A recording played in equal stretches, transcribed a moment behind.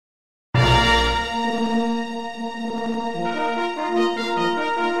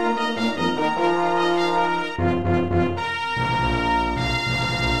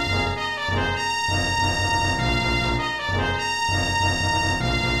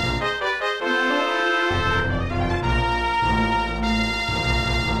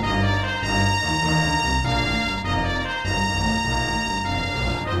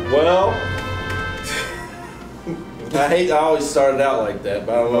Well, I always start it out like that,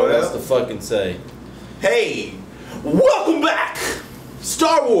 but I don't know what else to fucking say. Hey, welcome back!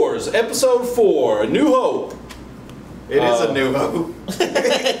 Star Wars Episode 4, A New Hope. It is a new hope.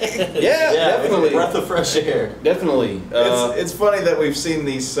 Yeah, definitely. A breath of fresh air. Definitely. It's funny that we've seen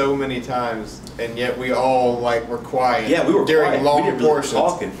these so many times, and yet we all were quiet. Yeah, we were during quiet. long we didn't portions. Really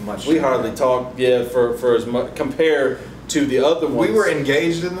talking much. We hardly talked, for as much compared to the other ones. We were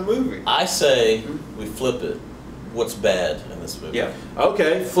engaged in the movie. I say we flip it. What's bad in this movie? Yeah.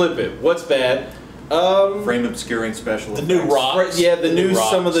 Okay, flip it. What's bad? Frame obscuring special The effects. new rocks. Yeah, the new rocks.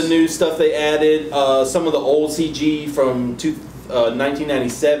 some of the new stuff they added. Some of the old CG from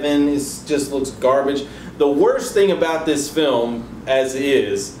 1997 just looks garbage. The worst thing about this film, as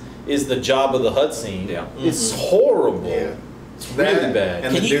is the Jabba the Hutt scene. Yeah. It's horrible. Yeah. It's really bad.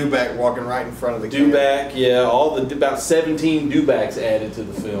 And Can the you- dewback walking right in front of the camera. Dewback, yeah, about 17 dewbacks added to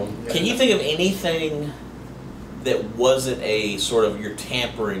the film. Can you think of anything that wasn't a sort of you're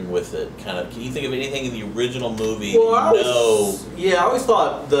tampering with it kind of? Can you think of anything in the original movie Well, that you know? I always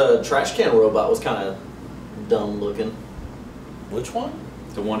thought the trash can robot was kind of dumb looking. Which one?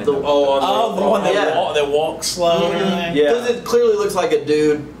 The one in The the one that that walks slow. and everything? Yeah. Because it clearly looks like a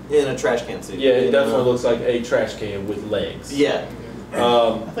dude in a trash can suit. Yeah, it you definitely know? looks like a trash can with legs. Yeah.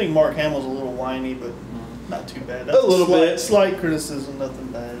 I think Mark Hamill's a little whiny, but not too bad. A little bit. Slight criticism, nothing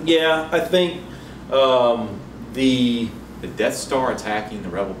bad. Yeah, I think the Death Star attacking the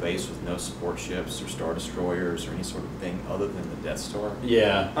Rebel base with no support ships or Star Destroyers or any sort of thing other than the Death Star.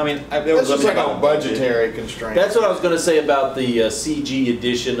 yeah. I mean, there That's was just like a about budgetary constraint. That's what I was going to say about the CG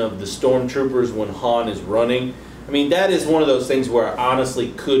edition of the Stormtroopers when Han is running. I mean, that is one of those things where I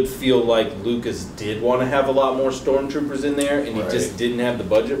honestly could feel like Lucas did want to have a lot more Stormtroopers in there, and he just didn't have the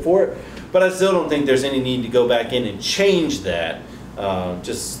budget for it. But I still don't think there's any need to go back in and change that.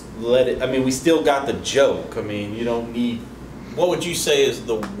 Just let it. I mean, we still got the joke. I mean, you don't need. What would you say is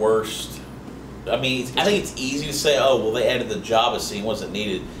the worst? I mean, I think it's easy to say, oh, well, they added the Jabba scene, wasn't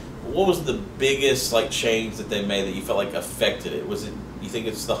needed. But what was the biggest change that they made that you felt like affected it? Was it? You think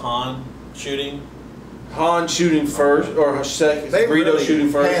it's the Han shooting? Han shooting first, or second, They Greedo really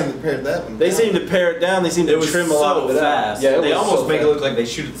shooted first. pared that one They down. seem to pare it down. They seem It to was trim a lot so of it fast. out. Yeah, it they was almost so make it fast. look like they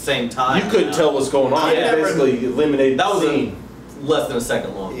shoot at the same time. You couldn't tell what's going on. I They never- basically eliminated That the was scene. less than a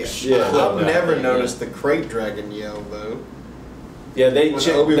second long. Yeah. Yeah. I've never noticed the crate dragon yell though. Yeah, they When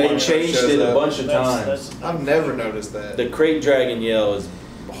Obi-Wan changed shows it a up. bunch of times. That's I've never noticed that. The crate dragon yell is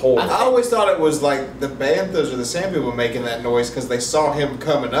horrible. I always thought it was like the banthas or the sand people making that noise because they saw him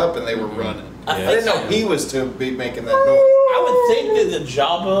coming up and they were running. I I think didn't know so. he was to be making that noise. I would think that the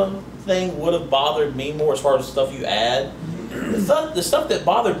Jabba thing would have bothered me more as far as the stuff you add. The stuff that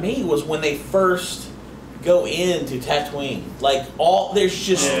bothered me was when they first go into Tatooine. There's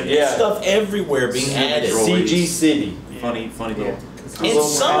just Yeah. stuff everywhere being added. CG City. funny little. And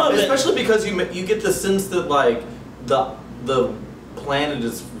some of it, Especially because you get the sense that the planet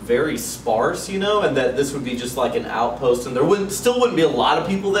is very sparse, and that this would be just like an outpost, and there still wouldn't be a lot of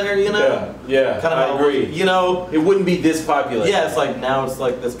people there, Yeah, Kind of I agree. it It wouldn't be this populated. yeah, it's like now it's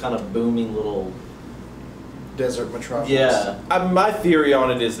like this kind of booming little Desert metropolis. yeah. My theory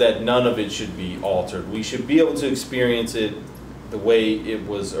on it is that none of it should be altered. We should be able to experience it the way it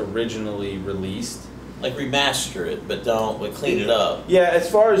was originally released. remaster it, but don't clean it up. Yeah, as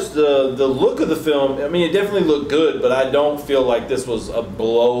far as the look of the film, I mean, it definitely looked good, but I don't feel like this was a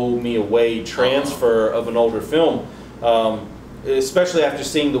blow-me-away transfer of an older film. Especially after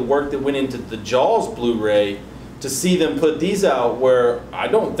seeing the work that went into the Jaws Blu-ray, to see them put these out where I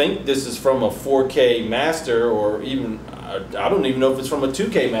don't think this is from a 4K master, or even, I don't even know if it's from a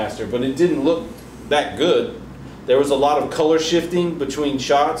 2K master, but it didn't look that good. There was a lot of color shifting between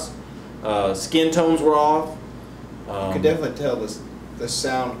shots. Skin tones were off. You could definitely tell the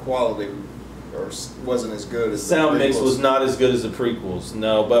sound quality wasn't as good as Sound the mix prequels. was not as good as the prequels.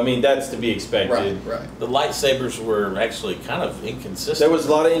 No, but I mean that's to be expected. Right. The lightsabers were actually kind of inconsistent. There was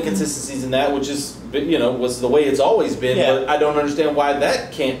a lot of inconsistencies in that, which is was the way it's always been. Yeah. But I don't understand why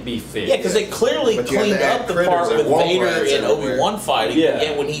that can't be fixed. Yeah, because they clearly But you had cleaned to add up the critters part and with wall Vader rats and everywhere. Obi-Wan fighting. Yeah. But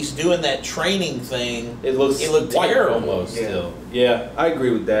yet when he's doing that training thing, it looked white terrible. almost Yeah. still. Yeah, I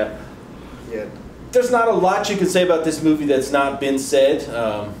agree with that. Yeah. There's not a lot you can say about this movie that's not been said.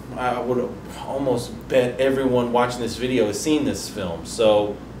 I would almost bet everyone watching this video has seen this film.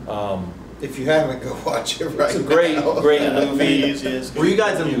 So If you haven't, go watch it right it's a great, now. great movie. Were you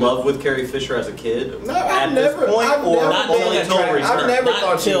guys in love with Carrie Fisher as a kid? No, at I've this never- point, I've or never Not been until until attracted- Return? I've never Not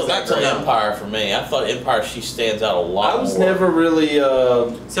thought she until, was not that until great. Empire for me. I thought Empire, she stands out a lot I was more. never really. See,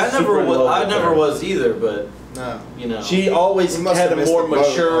 I super in love I with never her. was either, but No. You know, She always We must had have a missed more the boat on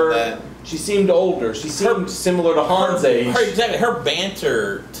mature. that. She seemed older. She seemed similar to Han's age. Exactly. Her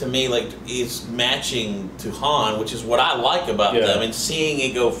banter to me is matching to Han, which is what I like about Yeah. them, and seeing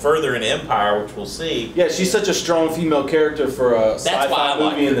it go further in Empire, which we'll see. Yeah, she's such a strong female character for a That's why sci-fi I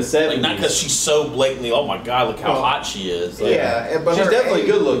like movie her. in the 70s. Like, not because she's so blatantly, oh my god, look how hot she is. Like, Yeah, but She's her definitely age-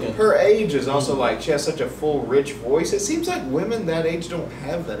 good looking. Her age is also like she has such a full, rich voice. It seems like women that age don't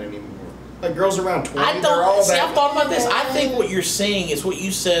have that anymore. Like girls around 20, I they're all don't see. that. I've thought about this. I think what you're saying is what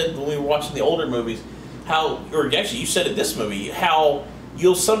you said when we were watching the older movies. How, or actually, you said it this movie. How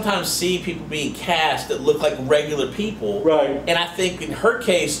you'll sometimes see people being cast that look like regular people. Right. And I think in her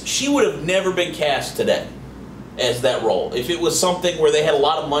case, she would have never been cast today as that role. If it was something where they had a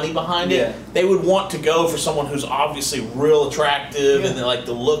lot of money behind Yeah. it, they would want to go for someone who's obviously real attractive and then, like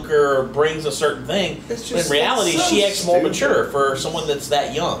the looker brings a certain thing. It's But just- in reality, it's so she acts more stupid. mature for someone that's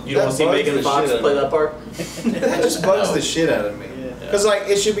that young. you don't want to see bugs Megan the Fox shit out play of me. that part. That just bugs No. the shit out of me. Yeah. Because like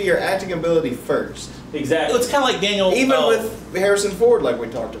it should be your acting ability first. Exactly. It's kind of like Daniel. Even with Harrison Ford, like we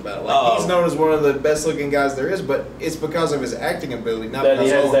talked about, like he's known as one of the best-looking guys there is, but it's because of his acting ability, not That he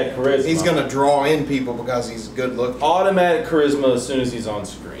because has that charisma. he's gonna draw in people because he's good-looking. Automatic charisma as soon as he's on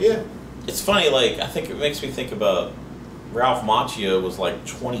screen. Yeah, It's funny, like, I think it makes me think about Ralph Macchio was like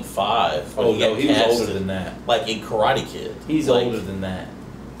 25 when Oh he no, got he was casted, older than that. like in Karate Kid. He's like, older than that.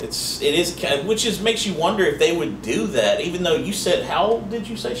 Which is makes you wonder if they would do that, even though you said, how old did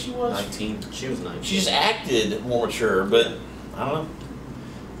you say she was? 19. She was 19. She just acted more mature, but I don't know.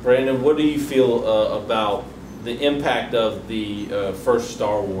 Brandon, what do you feel about the impact of the first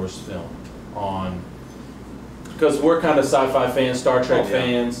Star Wars film on? Because we're kind of sci-fi fans, Star Trek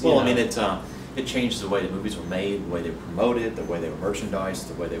fans. Well, you I mean, know. it changed the way the movies were made, the way they were promoted, the way they were merchandised,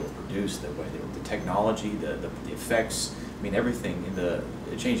 the way they were produced, the way they were, the technology, the effects. I mean, everything.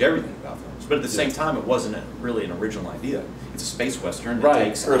 It changed everything about films. But at the same time, it wasn't really an original idea. It's a space western that Right.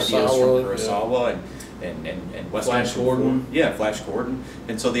 takes ideas from Kurosawa, Kurosawa and Western. Flash Gordon. Yeah, Flash Gordon.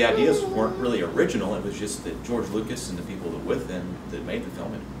 And so the ideas weren't really original. It was just that George Lucas and the people that with him that made the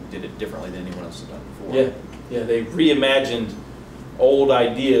film and did it differently than anyone else had done before. Yeah, they reimagined old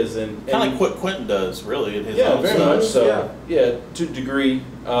ideas and Kind of like what Quentin does, really, in his yeah, own very stuff. much so. Yeah, to a degree.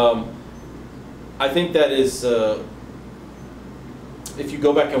 I think that is, if you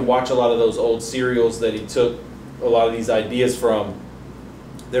go back and watch a lot of those old serials that he took a lot of these ideas from,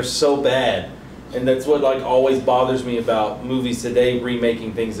 they're so bad. And that's what like always bothers me about movies today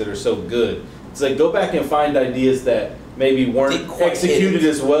remaking things that are so good. It's like go back and find ideas that maybe weren't Didn't quite executed hit it.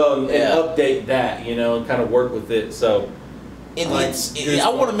 as well and Yeah. update that, you know, and kind of work with it. So And Like I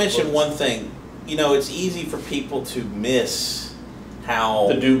want to Goosebumps mention books. one thing. You know, it's easy for people to miss how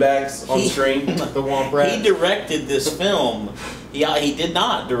the dewbacks on screen. the Womp Rat. he directed this film. Yeah, he did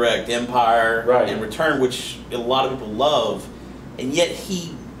not direct Empire Right. and Return, which a lot of people love, and yet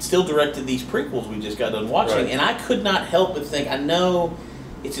he still directed these prequels we just got done watching. Right. And I could not help but think, I know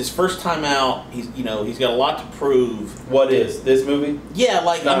it's his first time out. He's got a lot to prove. What is this movie? Yeah,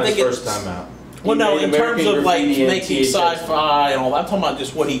 like Not I'm his thinking. first time out. Well, He no, made in terms American of like Graffiti and making THX. sci-fi and all that, I'm talking about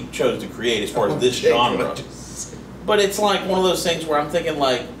just what he chose to create as far as this genre. But it's like one of those things where I'm thinking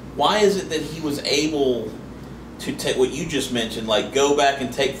like, why is it that he was able to take what you just mentioned, like go back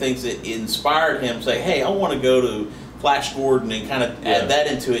and take things that inspired him, say, hey, I want to go to Flash Gordon and kind of Yeah. add that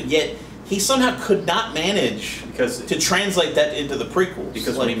into it, yet he somehow could not manage Because to translate that into the prequels. Because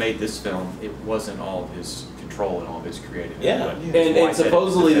like, when he made this film, it wasn't all of his control and all of his creative Yeah. input. His And wife said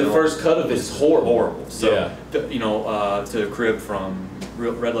supposedly the film first cut of it was is horrible. Horrible. So, Yeah. to crib from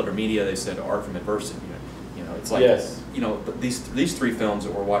Red Letter Media, they said art from adversity. You know, it's like Yes. but these three films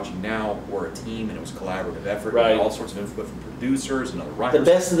that we're watching now were a team and it was collaborative effort. Right. And all sorts of input from producers and other The writers.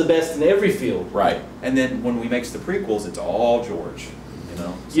 best of the best in every field. right. And then when we makes the prequels, it's all George. You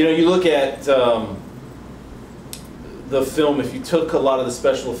know. You know, you look at the film, if you took a lot of the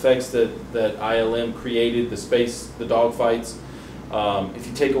special effects that ILM created, the space, the dogfights, if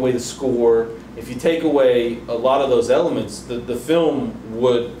you take away the score, if you take away a lot of those elements, the film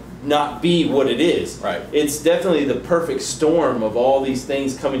would not be what it is. Right. It's definitely the perfect storm of all these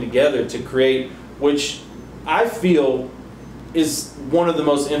things coming together to create, which I feel is one of the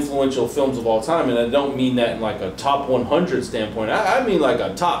most influential films of all time, and I don't mean that in like a top 100 standpoint. I mean like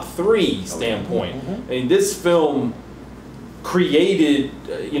a top 3 standpoint. I mean, this film created,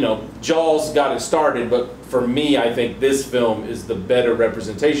 Jaws got it started, but for me, I think this film is the better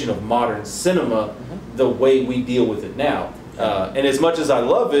representation of modern cinema, the way we deal with it now. And as much as I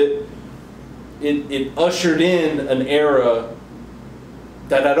love it, it ushered in an era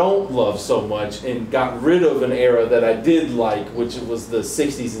that I don't love so much, and got rid of an era that I did like, which was the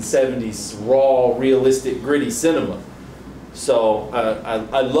 60s and 70s raw, realistic, gritty cinema. So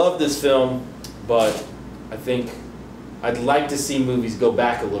I love this film, but I think I'd like to see movies go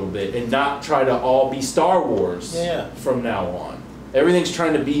back a little bit and not try to all be Star Wars from now on. Everything's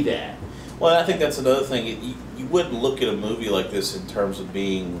trying to be that. Well, I think that's another thing. You wouldn't look at a movie like this in terms of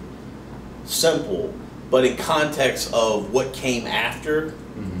being simple, but in context of what came after,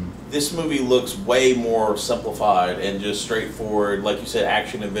 this movie looks way more simplified and just straightforward, like you said,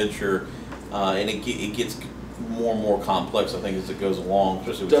 action adventure, and it gets more and more complex, I think, as it goes along,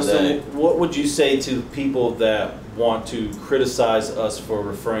 especially with today. What would you say to people that want to criticize us for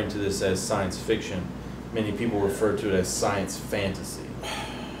referring to this as science fiction? Many people refer to it as science fantasy.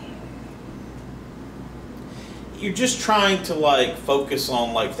 You're just trying to like focus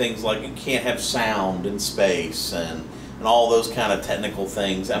on like things like you can't have sound in space and all those kind of technical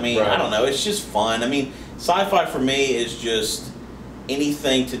things. I mean, I don't know, it's just fun. I mean, sci-fi for me is just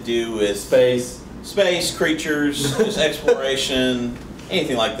anything to do with space creatures, just exploration,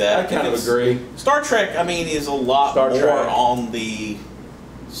 anything like that. I kind of agree. Star Trek, I mean, is a lot more on the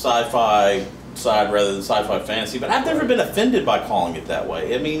sci-fi side rather than sci-fi fantasy, but I've never been offended by calling it that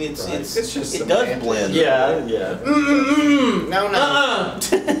way. I mean, it's just it does blend. Yeah. No.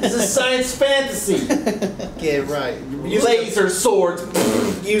 This is science fantasy. Yeah, right. Laser swords.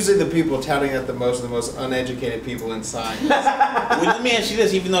 Usually the people touting that the most uneducated people in science. Well, let me ask you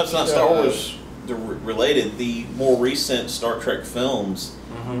this, even though it's not Star Wars related, the more recent Star Trek films,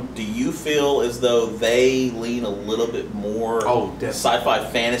 do you feel as though they lean a little bit more sci-fi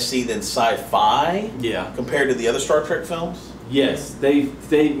fantasy than sci-fi? Yeah. Compared to the other Star Trek films? Yes, they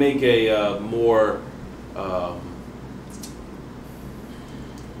make a more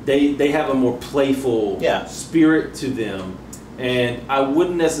they have a more playful spirit to them, and I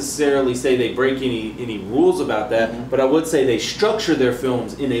wouldn't necessarily say they break any rules about that, but I would say they structure their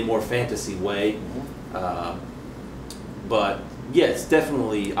films in a more fantasy way. But yeah, it's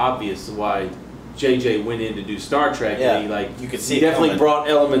definitely obvious why JJ went in to do Star Trek. And you could see he definitely brought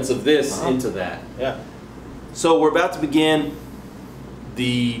elements of this into that. Yeah. So we're about to begin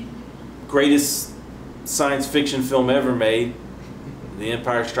the greatest science fiction film ever made, The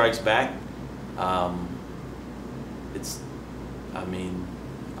Empire Strikes Back.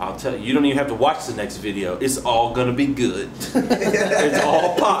 I'll tell you, you don't even have to watch the next video. It's all gonna be good. It's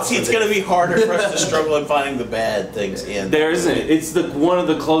all positive. It's gonna be harder for us to struggle in finding the bad things in. There isn't. It's one of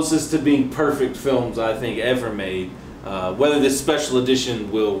the closest to being perfect films I think ever made. Whether this special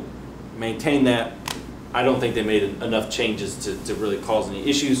edition will maintain that, I don't think they made enough changes to really cause any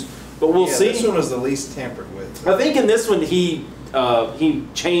issues. But we'll see. This one was the least tampered with. I think in this one he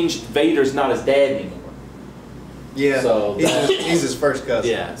changed Vader's not his dad anymore. Yeah, so he's his first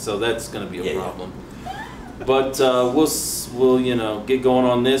cousin. Yeah, so that's going to be a problem. But we'll get going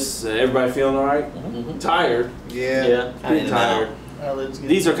on this. Everybody feeling all right? Tired? Yeah. Pretty tired.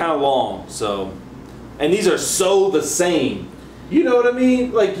 These are kind of long, and these are so the same. You know what I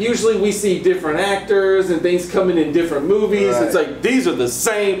mean? Like usually we see different actors and things coming in different movies. Right. It's like these are the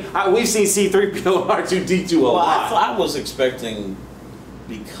same. We've seen C-3PO and R2-D2 a lot. I was expecting,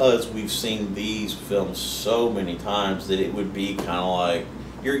 because we've seen these films so many times, that it would be kind of like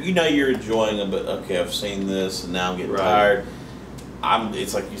you're enjoying them, but okay, I've seen this and now I'm getting tired.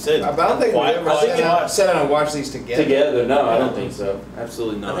 It's like you said. I don't think we ever sat down and watched these together. No, I don't think so.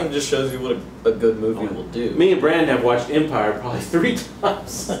 Absolutely not. I think it just shows you what a good movie will do. Me and Brandon have watched Empire probably 3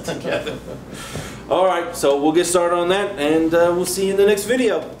 times together. All right, so we'll get started on that, and we'll see you in the next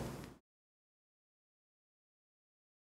video.